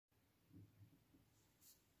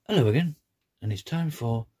Hello again, and it's time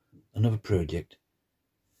for another project.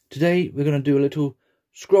 Today we're going to do a little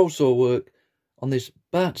scroll saw work on this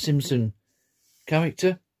Bart Simpson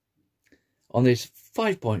character on this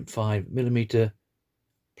 5.5mm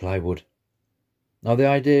plywood. Now the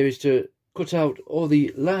idea is to cut out all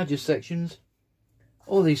the larger sections,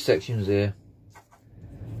 all these sections here,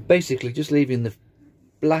 basically just leaving the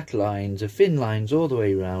black lines, the thin lines all the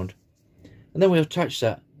way around, and then we'll attach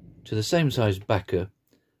that to the same size backer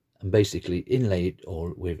and basically inlay it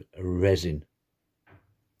all with resin.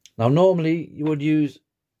 Now normally you would use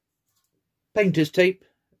painter's tape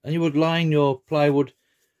and you would line your plywood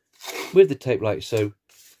with the tape like so,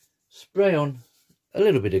 spray on a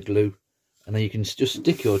little bit of glue, and then you can just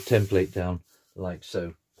stick your template down like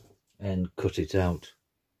so and cut it out.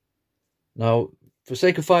 Now for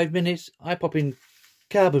sake of 5 minutes I pop in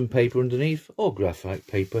carbon paper underneath or graphite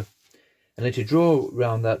paper, and then to draw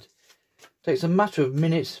around that takes a matter of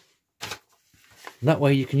minutes. And that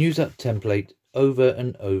way you can use that template over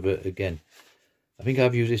and over again. I think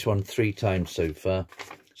I've used this one 3 times so far,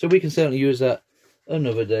 so we can certainly use that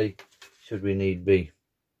another day should we need be.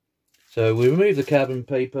 So we remove the carbon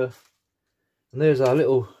paper, and there's our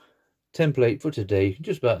little template for today. You can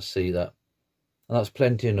just about see that, and that's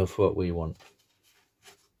plenty enough for what we want.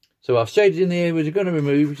 So I've shaded in the areas we're going to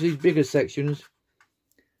remove, which are these bigger sections.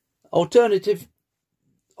 Alternative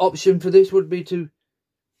option for this would be to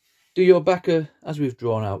do your backer as we've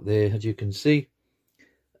drawn out there, as you can see,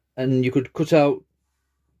 and you could cut out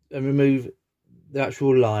and remove the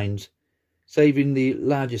actual lines, saving the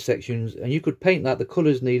larger sections, and you could paint that the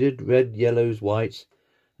colours needed, red, yellows, whites,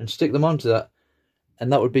 and stick them onto that, and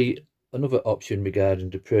that would be another option regarding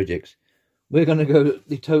to projects. We're going to go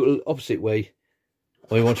the total opposite way.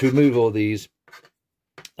 We want to remove all these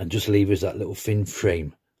and just leave us that little thin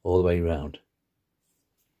frame all the way around.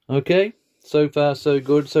 Okay, so far so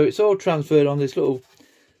good. So it's all transferred on this little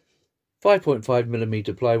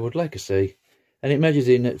 5.5mm plywood, like I say, and it measures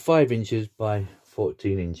in at 5 inches by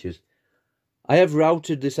 14 inches. I have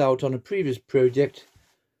routed this out on a previous project,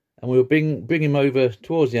 and we'll bring him over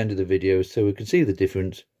towards the end of the video so we can see the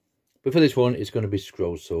difference. But for this one, it's going to be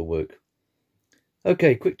scroll saw work.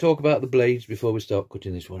 Okay, quick talk about the blades before we start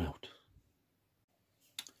cutting this one out.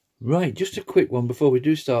 Right, just a quick one before we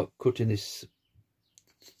do start cutting this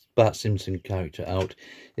Bart Simpson character out.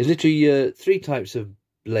 There's literally 3 types of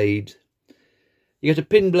blade. You get a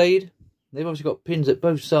pin blade. They've obviously got pins at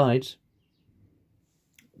both sides.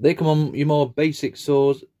 They come on your more basic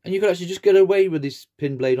saws, and you can actually just get away with this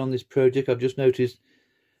pin blade on this project, I've just noticed.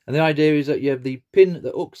 And the idea is that you have the pin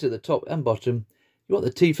that hooks at the top and bottom. You want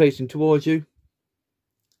the T facing towards you,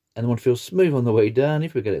 and you want to feel smooth on the way down,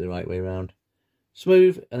 if we get it the right way around.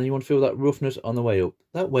 Smooth, and then you want to feel that roughness on the way up.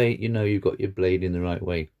 That way you know you've got your blade in the right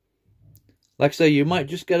way. Like I say, you might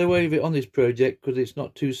just get away with it on this project because it's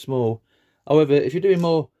not too small. However, if you're doing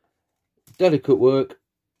more delicate work,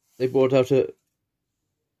 they brought out a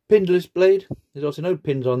pinless blade. There's also no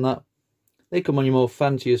pins on that. They come on your more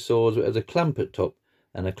fancier saws with a clamp at top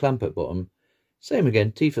and a clamp at bottom. Same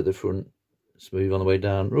again, teeth at the front, smooth on the way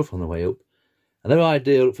down, rough on the way up. And they're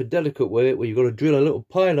ideal for delicate work where you've got to drill a little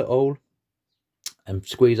pilot hole and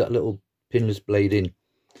squeeze that little pinless blade in.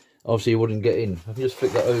 Obviously you wouldn't get in. I can just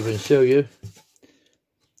flick that over and show you.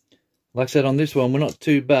 Like I said, on this one we're not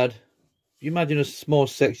too bad. If you imagine a small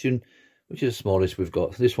section, which is the smallest we've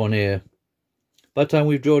got, this one here. By the time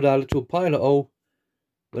we've drilled our little pilot hole,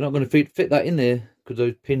 we're not going to fit that in there because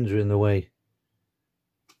those pins are in the way.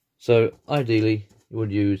 So ideally you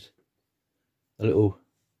would use a little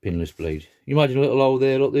pinless blade. You imagine a little hole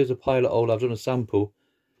there. Look, there's a pilot hole. I've done a sample.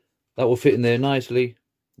 That will fit in there nicely.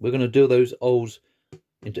 We're going to drill those holes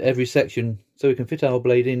into every section so we can fit our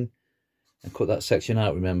blade in and cut that section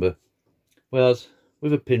out, remember. Whereas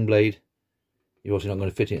with a pin blade, you're also not going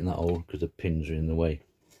to fit it in that hole because the pins are in the way.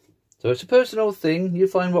 So it's a personal thing. You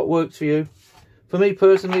find what works for you. For me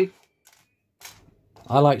personally,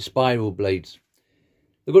 I like spiral blades.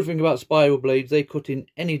 The good thing about spiral blades, they cut in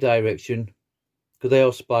any direction because they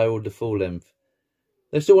are spiraled the full length.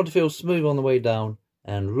 They still want to feel smooth on the way down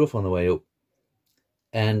and rough on the way up.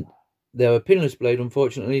 And they're a pinless blade,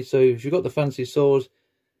 unfortunately, so if you've got the fancy saws,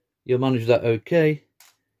 you'll manage that okay.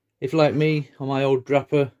 If like me, on my old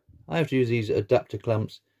Drapper, I have to use these adapter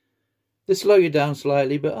clamps. They slow you down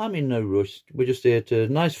slightly, but I'm in no rush. We're just here to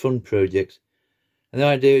nice fun projects. And the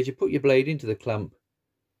idea is you put your blade into the clamp,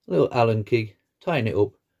 a little Allen key, tying it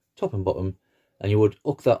up, top and bottom, and you would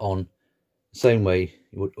hook that on the same way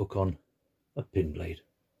you would hook on a pin blade.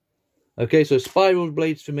 Okay, so spiral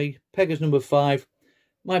blades for me, Pegas number 5.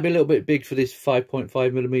 Might be a little bit big for this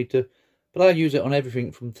 5.5mm, but I use it on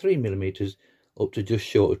everything from 3mm up to just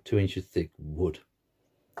short of 2 inches thick wood.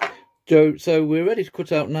 So we're ready to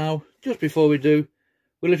cut out now. Just before we do,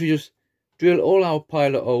 we'll literally just drill all our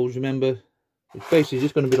pilot holes. Remember, it's basically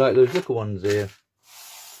just going to be like those little ones here.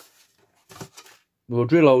 We'll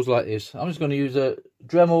drill holes like this. I'm just going to use a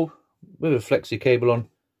Dremel with a flexi cable on.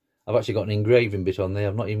 I've actually got an engraving bit on there.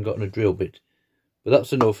 I've not even gotten a drill bit. But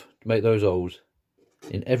that's enough to make those holes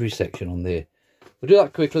in every section on there. We'll do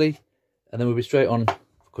that quickly and then we'll be straight on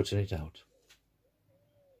cutting it out.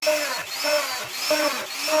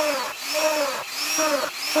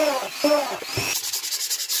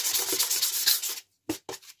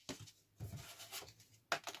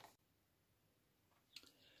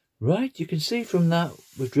 Right, you can see from that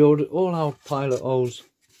we've drilled all our pilot holes,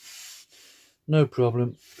 no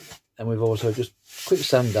problem, and we've also just quick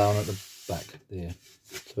sand down at the back there.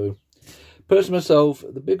 So, personally myself,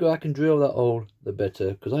 the bigger I can drill that hole, the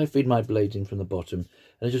better, because I feed my blades in from the bottom,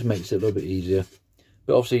 and it just makes it a little bit easier.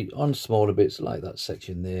 But obviously, on smaller bits like that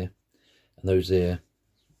section there, and those there,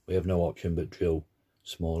 we have no option but drill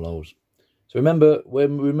small holes. So remember,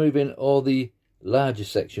 when we're removing all the larger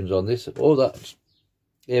sections on this, all that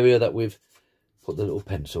area that we've put the little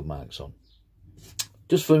pencil marks on.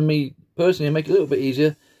 Just for me personally, to make it a little bit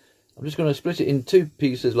easier, I'm just going to split it in 2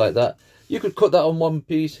 pieces like that. You could cut that on 1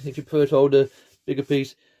 piece if you prefer to hold a bigger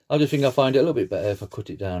piece. I just think I find it a little bit better if I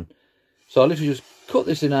cut it down. So I'll literally just cut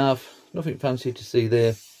this in half, nothing fancy to see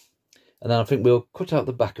there. And then I think we'll cut out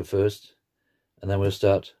the backer first, and then we'll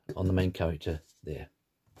start on the main character there.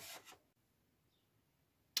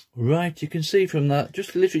 Right, you can see from that,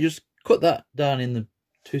 just literally just cut that down in the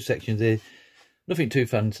 2 sections there. Nothing too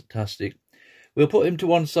fantastic. We'll put him to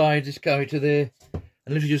one side, this character there,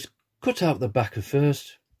 and literally just cut out the backer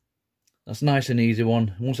first. That's nice and easy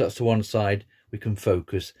one. Once that's to one side, we can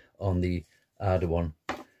focus on the harder one.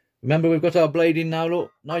 Remember, we've got our blade in now,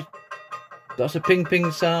 look. Nice. That's a ping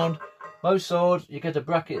ping sound. Most swords, you get a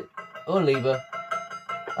bracket or lever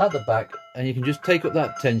at the back, and you can just take up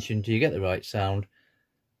that tension till you get the right sound.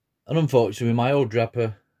 And unfortunately, with my old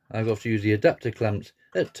drapper, I've got to use the adapter clamps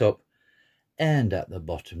at the top and at the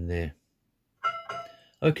bottom there.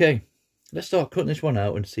 Okay, let's start cutting this one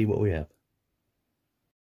out and see what we have.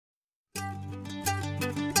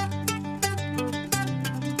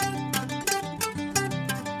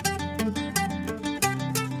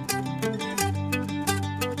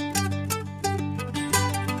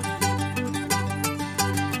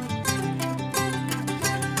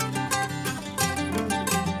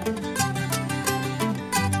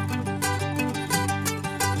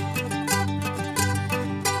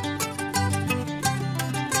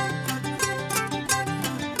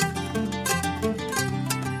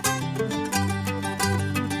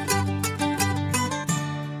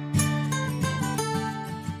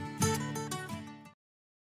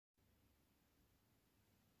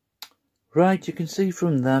 Right, you can see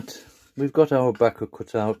from that we've got our backer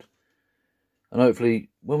cut out, and hopefully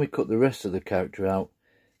when we cut the rest of the character out,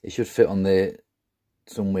 it should fit on there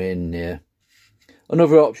somewhere in there.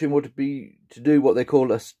 Another option would be to do what they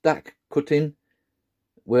call a stack cutting,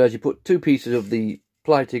 whereas you put 2 pieces of the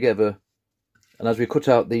ply together, and as we cut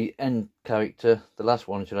out the end character, the last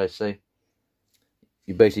one should I say,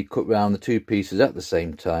 you basically cut round the 2 pieces at the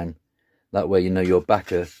same time. That way you know your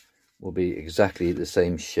backer will be exactly the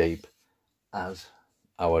same shape as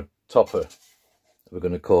our topper, we're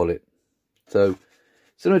going to call it. So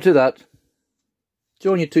similar to that,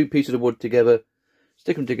 join your 2 pieces of wood together,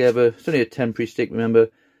 stick them together. It's only a temporary stick, remember,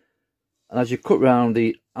 and as you cut round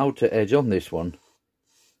the outer edge on this one,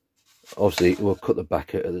 obviously we'll cut the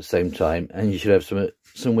backer at the same time, and you should have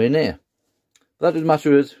somewhere near. But that doesn't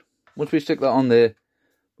matter, as once we stick that on there,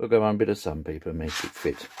 we'll go around a bit of sandpaper and make it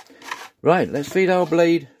fit. Right, let's feed our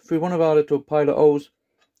blade through one of our little pilot holes.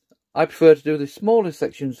 I prefer to do the smaller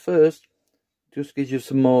sections first, just gives you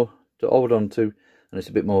some more to hold on to, and it's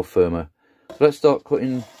a bit more firmer. So let's start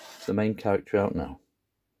cutting the main character out now.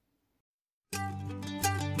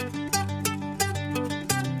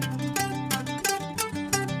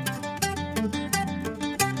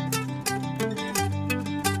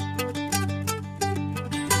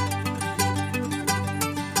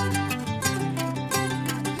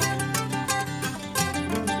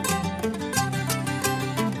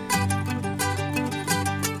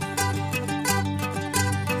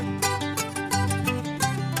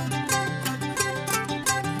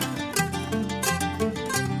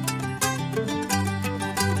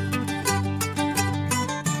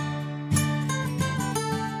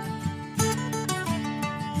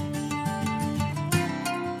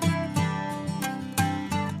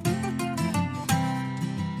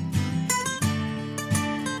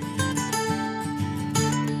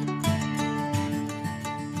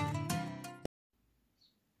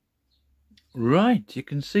 Right, you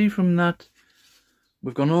can see from that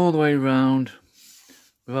we've gone all the way around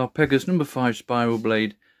with our Pegas number 5 spiral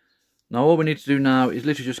blade. Now all we need to do now is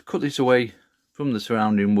literally just cut this away from the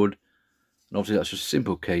surrounding wood, and obviously that's just a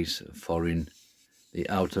simple case of following the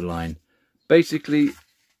outer line. Basically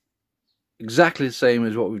exactly the same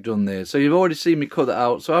as what we've done there. So you've already seen me cut that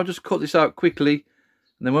out, so I'll just cut this out quickly,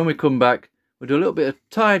 and then when we come back we'll do a little bit of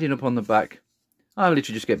tidying up on the back. I'll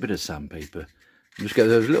literally just get a bit of sandpaper and just get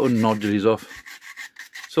those little nodules off,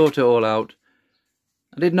 sort it all out.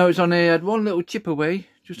 I did notice on here I had one little chip away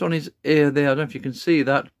just on his ear there. I don't know if you can see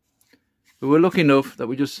that, but we're lucky enough that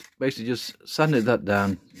we just basically just sanded that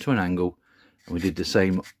down to an angle, and we did the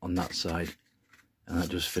same on that side, and that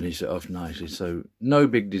just finished it off nicely. So no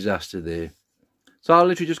big disaster there. So I'll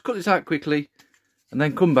literally just cut this out quickly and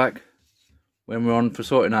then come back when we're on for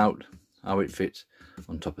sorting out how it fits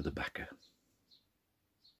on top of the backer.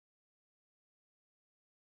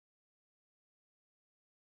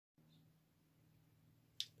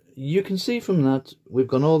 You can see from that we've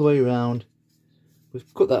gone all the way around.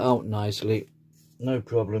 We've cut that out nicely, no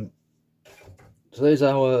problem. So there's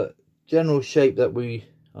our general shape that we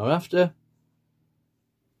are after.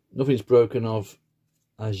 Nothing's broken off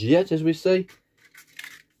as yet, as we say.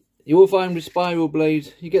 You will find with spiral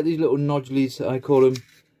blades you get these little nodules, I call them,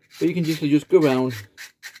 but you can just go around.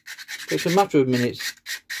 It takes a matter of minutes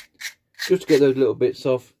just to get those little bits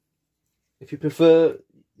off. If you prefer,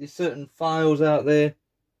 there's certain files out there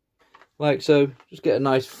like so, just get a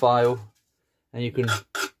nice file and you can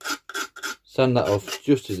sand that off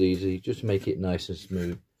just as easy, just to make it nice and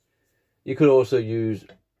smooth. You could also use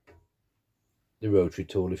the rotary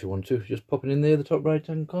tool if you want to, just pop it in there, the top right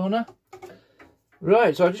hand corner.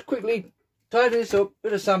 Right, so I'll just quickly tidy this up,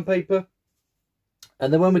 bit of sandpaper,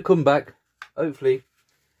 and then when we come back, hopefully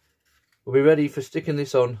we'll be ready for sticking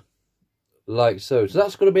this on like so. So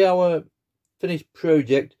that's going to be our finished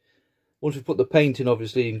project once we've put the paint in,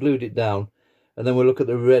 obviously, and glued it down, and then we'll look at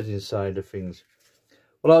the resin side of things.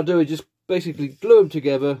 What I'll do is just basically glue them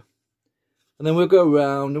together, and then we'll go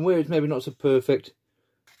around, and where it's maybe not so perfect,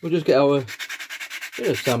 we'll just get our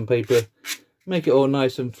bit of sandpaper, make it all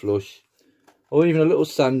nice and flush, or even a little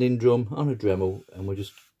sanding drum on a Dremel, and we'll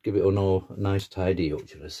just give it all a nice tidy up,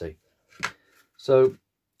 should I say. So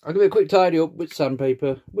I'll give it a quick tidy up with the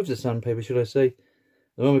sandpaper, should I say,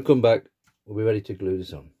 and when we come back we'll be ready to glue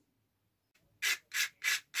this on.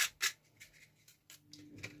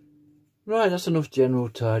 Right, that's enough general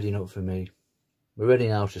tidying up for me. We're ready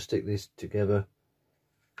now to stick this together.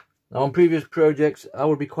 Now on previous projects I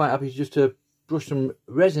would be quite happy just to brush some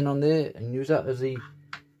resin on there and use that as the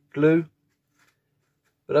glue,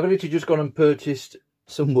 but I've literally just gone and purchased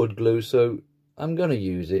some wood glue, so I'm going to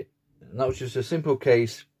use it. And that was just a simple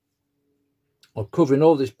case of covering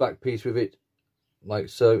all this back piece with it like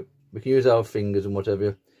so. We can use our fingers and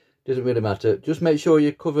whatever, doesn't really matter. Just make sure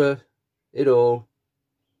you cover it all,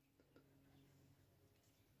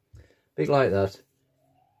 big like that,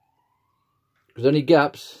 because any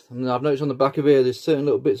gaps, I mean, I've noticed on the back of here there's certain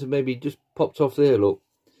little bits that maybe just popped off there, look,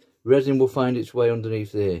 resin will find its way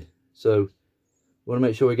underneath there, so we want to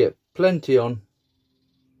make sure we get plenty on.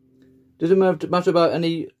 Doesn't matter about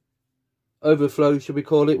any overflow, should we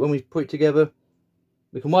call it, when we put it together.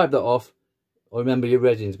 We can wipe that off, or remember your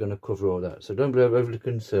resin's going to cover all that, so don't be overly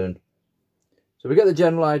concerned. So we get the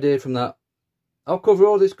general idea from that. I'll cover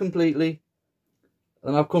all this completely,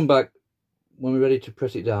 and I'll come back when we're ready to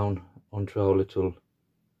press it down onto our little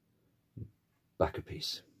backer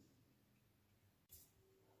piece.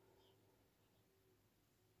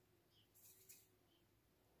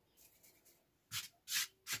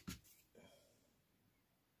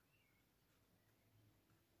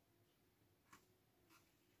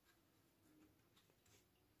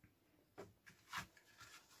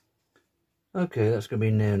 Okay, that's going to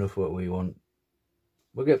be near enough what we want.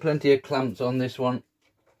 We'll get plenty of clamps on this one.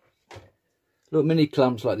 Little mini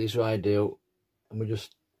clamps like this are ideal. And we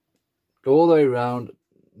just go all the way around,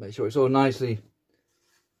 make sure it's all nicely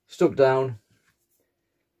stuck down.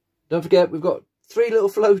 Don't forget, we've got 3 little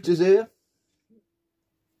floaters here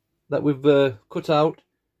that we've cut out.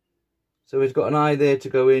 So we've got an eye there to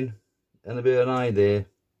go in, and there'll be an eye there,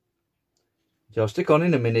 which I'll stick on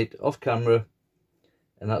in a minute off camera.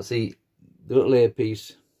 And that's the little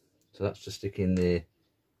earpiece, so that's to stick in there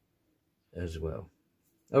as well.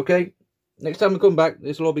 Okay, next time we come back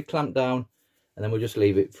this will all be clamped down, and then we'll just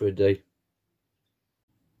leave it for a day.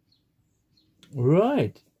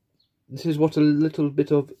 Right, this is what a little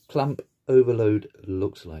bit of clamp overload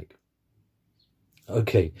looks like.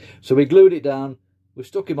 Okay, so we glued it down, we've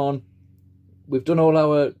stuck him on, we've done all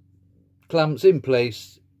our clamps in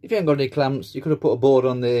place. If you haven't got any clamps, you could have put a board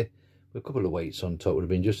on there A couple of weights on top would have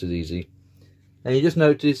been just as easy. And you just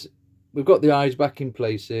notice we've got the eyes back in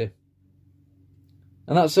place here.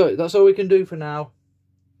 And that's all we can do for now.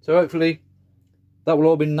 So hopefully that will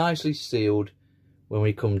all be nicely sealed when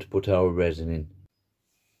we come to put our resin in.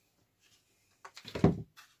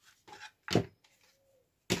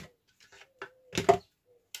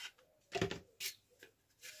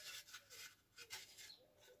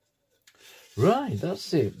 Right,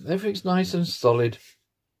 that's it. Everything's nice and solid.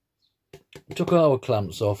 We took our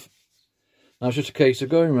clamps off. Now it's just a case of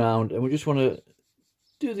going round, and we just want to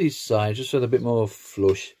do these sides just so they're a bit more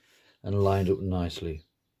flush and lined up nicely.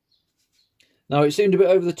 Now it seemed a bit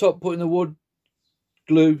over the top putting the wood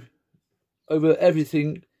glue over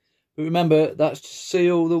everything, but remember that's to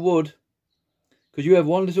seal the wood, because you have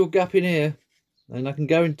one little gap in here, and I can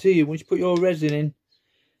guarantee you once you put your resin in,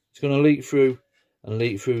 it's going to leak through and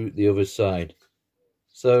leak through the other side.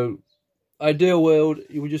 So ideal world,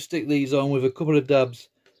 you would just stick these on with a couple of dabs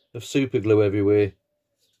of super glue everywhere,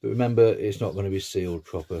 but remember it's not going to be sealed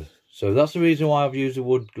proper. So that's the reason why I've used the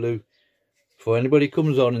wood glue, before anybody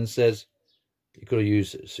comes on and says you could have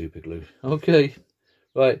used super glue. Okay,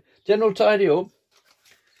 right, general tidy up.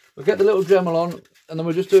 We'll get the little Dremel on, and then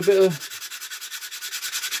we'll just do a bit of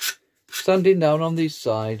sanding down on these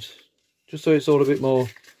sides, just so it's all a bit more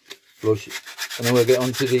flush. And then we'll get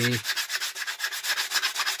on to the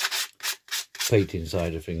painting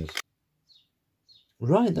side of things.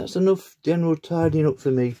 Right, that's enough general tidying up for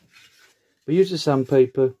me. We use a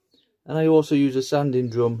sandpaper, and I also use a sanding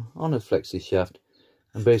drum on a flexi shaft,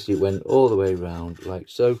 and basically it went all the way around like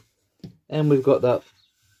so. And we've got that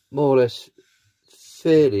more or less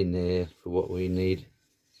fairly near for what we need.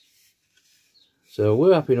 So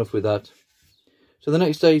we're happy enough with that. So the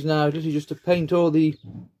next stage now is just to paint all the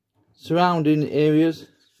surrounding areas,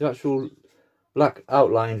 the actual black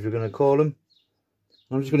outlines we're going to call them.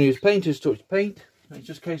 I'm just going to use painter's touch paint. It's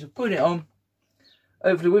just a case of putting it on,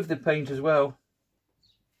 hopefully with the paint as well.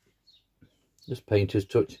 Just painter's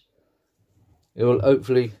touch. It will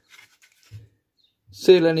hopefully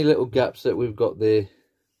seal any little gaps that we've got there.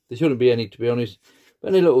 There shouldn't be any, to be honest, but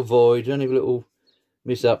any little voids, any little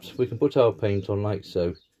mishaps, we can put our paint on like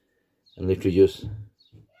so, and literally just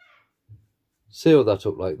seal that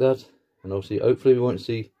up like that. And obviously hopefully we won't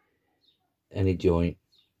see any joint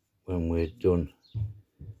when we're done.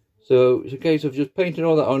 So it's a case of just painting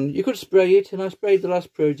all that on. You could spray it, and I sprayed the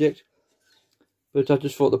last project, but I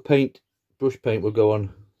just thought the brush paint would go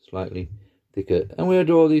on slightly thicker. And we'll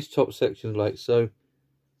do all these top sections like so,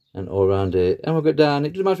 and all around here. And we'll go down.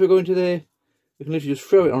 It doesn't matter if we're going to there, we can literally just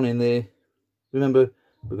throw it on in there. Remember,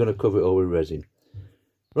 we're going to cover it all with resin.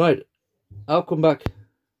 Right, I'll come back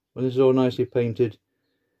when this is all nicely painted,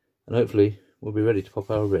 and hopefully we'll be ready to pop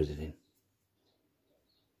our resin in.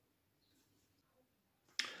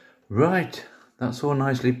 Right, that's all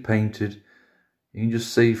nicely painted. You can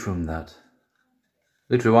just see from that.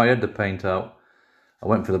 Literally, while I had the paint out, I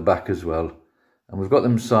went for the back as well. And we've got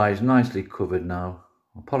them sides nicely covered now.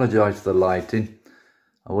 I apologise for the lighting.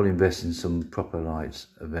 I will invest in some proper lights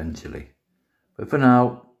eventually. But for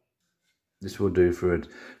now, this will do for it.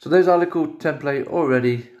 So there's our little template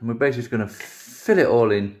already. And we're basically just going to fill it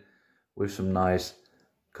all in with some nice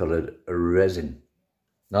coloured resin.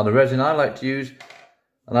 Now the resin I like to use,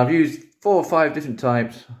 and I've used 4 or 5 different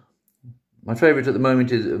types. My favourite at the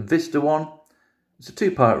moment is a Vista one. It's a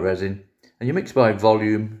 2-part resin, and you mix by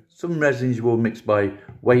volume. Some resins you will mix by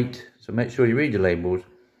weight, so make sure you read your labels.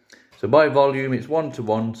 So by volume it's 1 to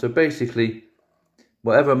 1. So basically,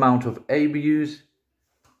 whatever amount of A we use,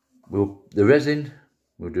 the resin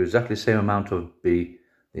will do exactly the same amount of B,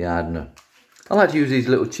 the hardener. I like to use these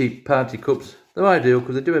little cheap party cups. They're ideal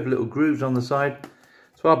because they do have little grooves on the side.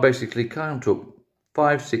 So I'll basically count up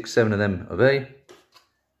 5, 6, 7 of them of A.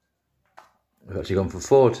 We've actually gone for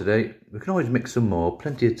 4 today. We can always mix some more,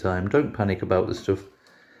 plenty of time. Don't panic about the stuff.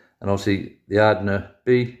 And obviously the hardener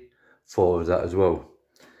B, 4 of that as well.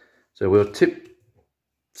 So we'll tip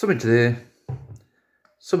some into there,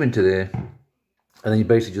 some into there, and then you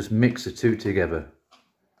basically just mix the two together.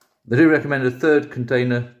 They do recommend a 3rd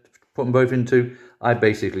container to put them both into. I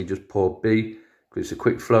basically just pour B, because it's a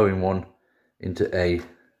quick flowing one, into A.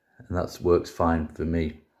 And that works fine for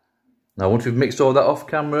me. Now once we've mixed all that off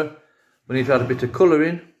camera, we need to add a bit of colour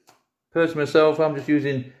in. Personally myself, I'm just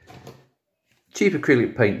using cheap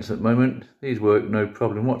acrylic paints at the moment. These work no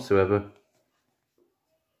problem whatsoever.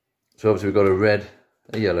 So obviously we've got a red,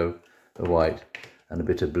 a yellow, a white, and a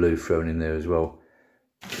bit of blue thrown in there as well.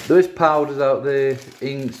 There is powders out there,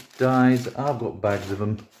 inks, dyes. I've got bags of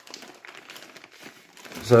them.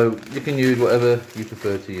 So you can use whatever you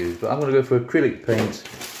prefer to use. But I'm going to go for acrylic paints.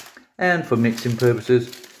 And for mixing purposes,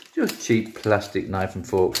 just cheap plastic knife and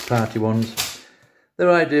forks, party ones.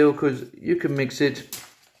 They're ideal because you can mix it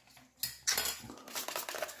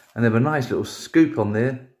and they have a nice little scoop on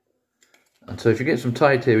there. And so if you get some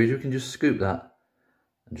tight areas, you can just scoop that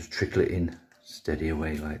and just trickle it in, steady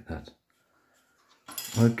away like that.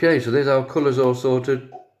 Okay, so there's our colours all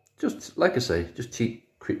sorted. Just like I say, just cheap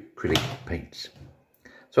acrylic paints.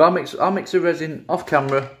 So I'll mix the resin off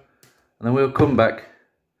camera, and then we'll come back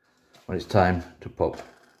when it's time to pop a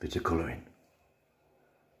bit of colour in.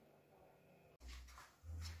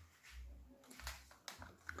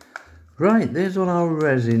 Right, there's all our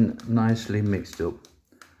resin nicely mixed up.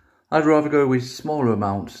 I'd rather go with smaller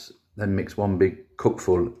amounts than mix one big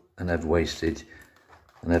cupful and have wastage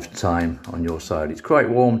and have time on your side. It's quite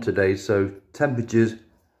warm today, so temperatures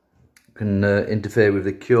can interfere with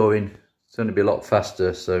the curing. It's going to be a lot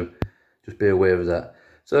faster, so just be aware of that.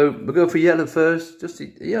 So we'll go for yellow first, just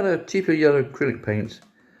the yellow, cheaper yellow acrylic paints.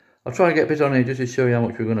 I'll try and get a bit on here just to show you how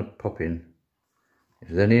much we're going to pop in. If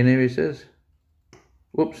there's any in here, he says.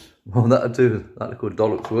 Whoops, well that'll do, that'll go a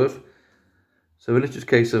dollop's worth. So it's just a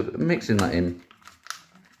case of mixing that in.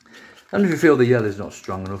 And if you feel the yellow is not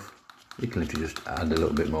strong enough, you can literally just add a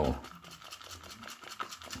little bit more.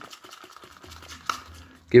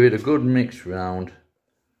 Give it a good mix round.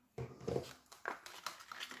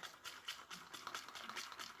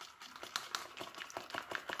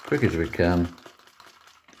 Quick as we can.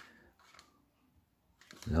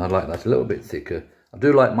 I like that a little bit thicker. I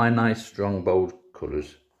do like my nice strong bold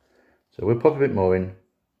colours. So we'll pop a bit more in.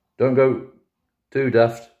 Don't go too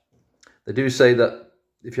daft. They do say that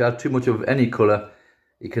if you add too much of any colour,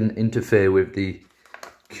 it can interfere with the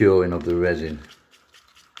curing of the resin.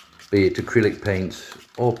 Be it acrylic paints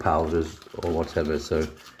or powders or whatever. So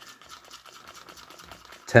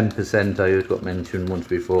 10% I heard got mentioned once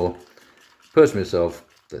before. Personally myself,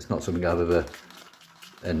 that's not something I've ever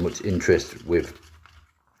had much interest with.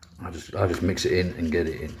 I just mix it in and get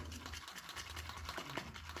it in.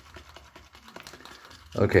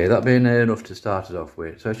 Okay, that being enough to start it off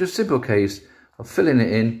with. So it's just a simple case of filling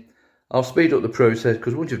it in. I'll speed up the process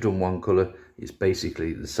because once you've done one colour, it's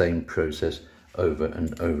basically the same process over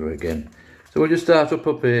and over again. So we'll just start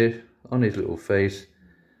up here on his little face.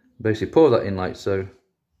 Basically pour that in like so.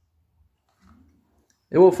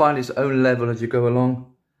 It will find its own level as you go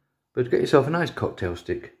along. But get yourself a nice cocktail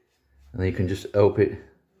stick and then you can just help it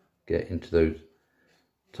get into those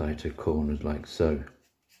tighter corners like so.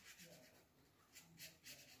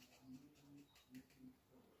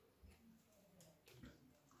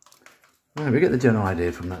 Right, we get the general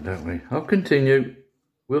idea from that, don't we? I'll continue.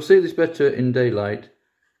 We'll see this better in daylight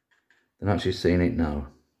than actually seeing it now.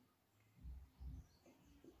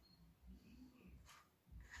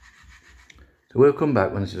 So we'll come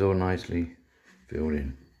back when this is all nicely filled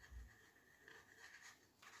in.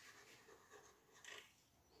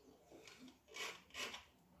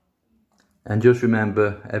 And just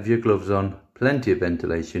remember, have your gloves on, plenty of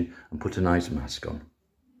ventilation, and put a nice mask on.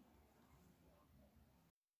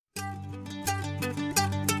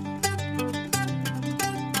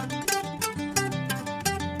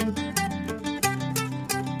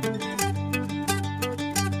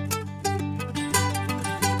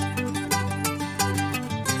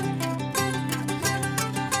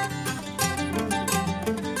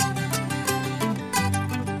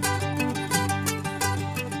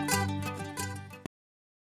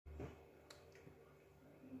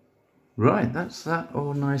 Right, that's that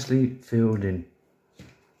all nicely filled in.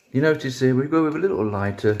 You notice here we go with a little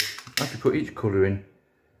lighter after we put each colour in,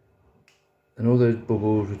 and all those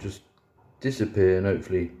bubbles will just disappear and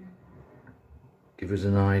hopefully give us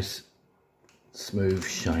a nice smooth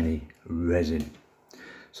shiny resin.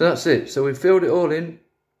 So that's it. So we've filled it all in.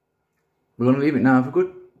 We're going to leave it now for a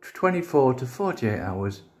good 24 to 48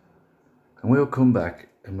 hours and we'll come back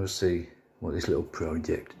and we'll see what this little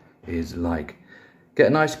project is like. Get a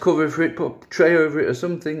nice cover for it, put a tray over it or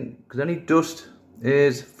something, because any dust,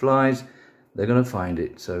 hairs, flies, they're going to find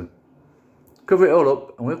it. So cover it all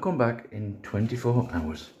up and we'll come back in 24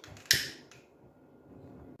 hours.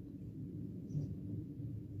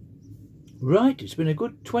 Right, it's been a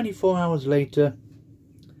good 24 hours later.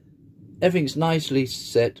 Everything's nicely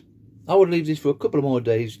set. I would leave this for a couple of more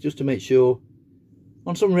days just to make sure.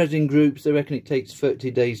 On some resin groups, they reckon it takes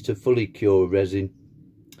 30 days to fully cure resin.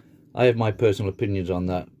 I have my personal opinions on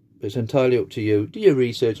that, but it's entirely up to you. Do your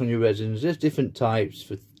research on your resins. There's different types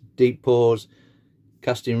for deep pours,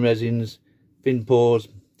 casting resins, thin pours.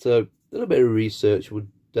 So a little bit of research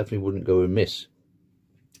definitely wouldn't go amiss.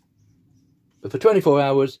 But for 24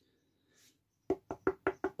 hours,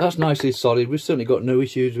 that's nicely solid. We've certainly got no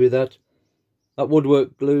issues with that. That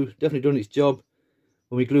woodwork glue definitely done its job.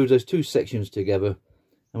 when we glued those two sections together,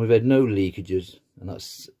 and we've had no leakages, and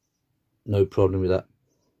that's no problem with that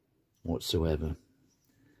whatsoever.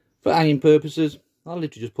 For hanging purposes, I'll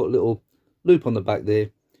literally just put a little loop on the back there,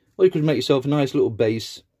 or you could make yourself a nice little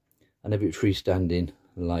base and have it freestanding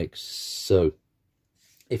like so.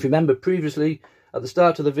 If you remember previously at the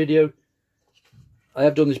start of the video, I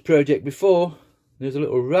have done this project before. There's a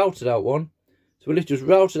little routed out one, so we literally just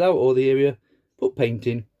routed out all the area, put paint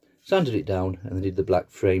in, sanded it down, and then did the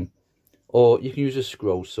black frame. Or you can use a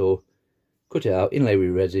scroll saw, cut it out, inlay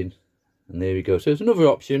with resin, and there we go. So it's another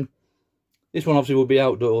option. This one obviously will be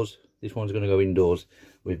outdoors. This one's going to go indoors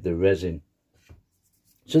with the resin.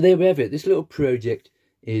 So there we have it. This little project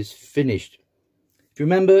is finished. If you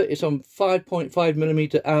remember, it's on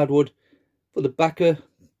 5.5mm hardwood for the backer,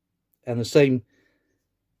 and the same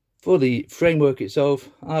for the framework itself,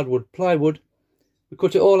 hardwood plywood. We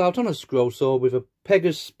cut it all out on a scroll saw with a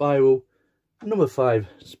Pegas spiral, number 5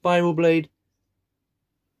 spiral blade.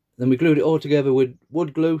 Then we glued it all together with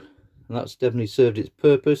wood glue, and that's definitely served its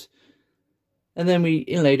purpose. And then we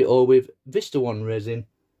inlaid it all with Vista 1 resin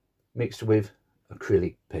mixed with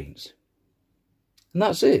acrylic paints. And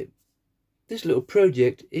that's it. This little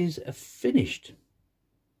project is finished.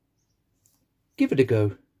 Give it a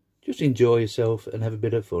go. Just enjoy yourself and have a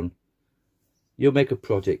bit of fun. You'll make a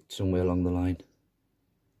project somewhere along the line.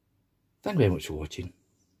 Thank you very much for watching.